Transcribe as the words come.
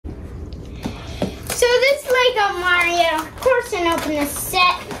So this Lego Mario, of course, an open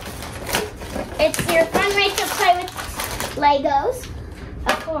set. It's your fun way to play with Legos,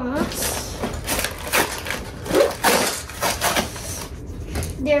 of course.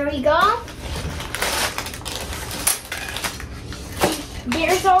 There we go.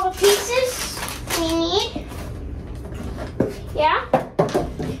 There's all the pieces we need. Yeah.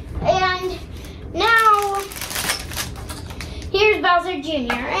 And now, here's Bowser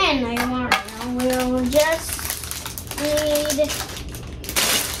Jr. and Lego Mario. We'll just need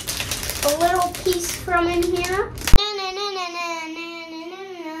a little piece from in here.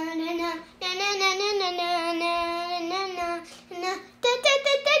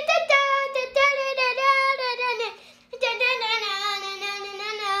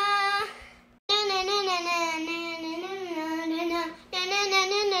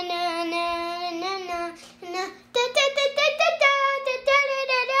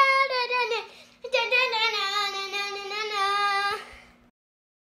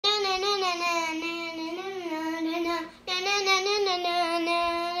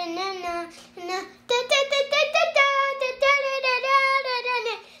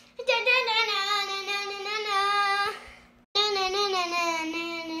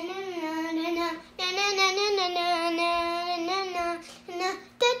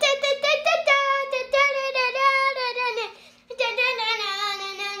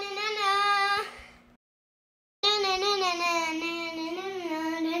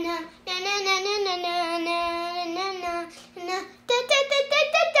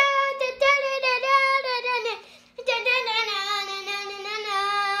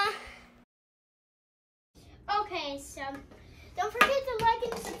 Okay, so don't forget to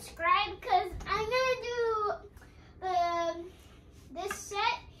like and subscribe because I'm gonna do this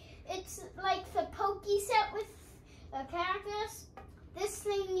set. It's like the Pokey set with a cactus. This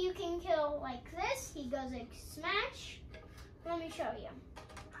thing you can kill like this. He goes like smash. Let me show you.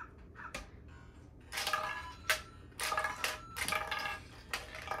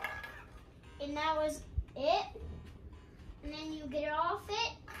 And that was it. And then you get off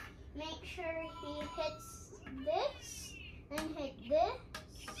it. Make sure he hits this and hit this.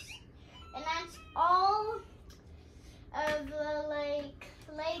 And that's all of the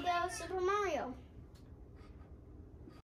Lego Super Mario.